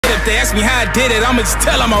If they ask me how I did it, I'ma just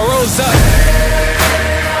tell them I rose up.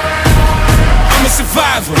 I'm a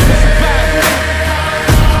survivor.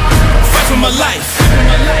 Fight for my life.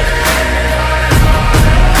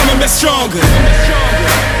 Coming back stronger.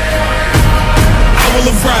 I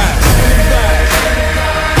will arise.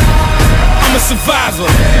 I'm a survivor.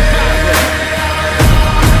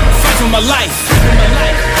 Fight for my life.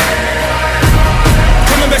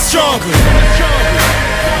 Coming back stronger.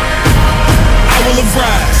 I will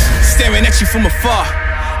arise. Staring at you from afar,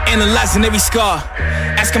 analyzing every scar,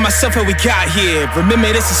 asking myself how we got here. Remember,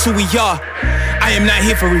 this is who we are. I am not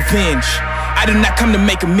here for revenge. I did not come to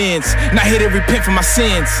make amends. Not here to repent for my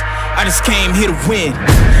sins. I just came here to win.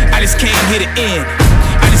 I just came here to end.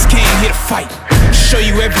 I just came here to fight. Show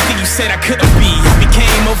you everything you said I couldn't be. I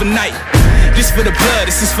became overnight. This for the blood,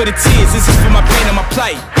 this is for the tears, this is for my pain and my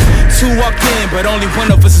plight. Two walked in, but only one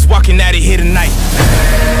of us is walking out of here tonight.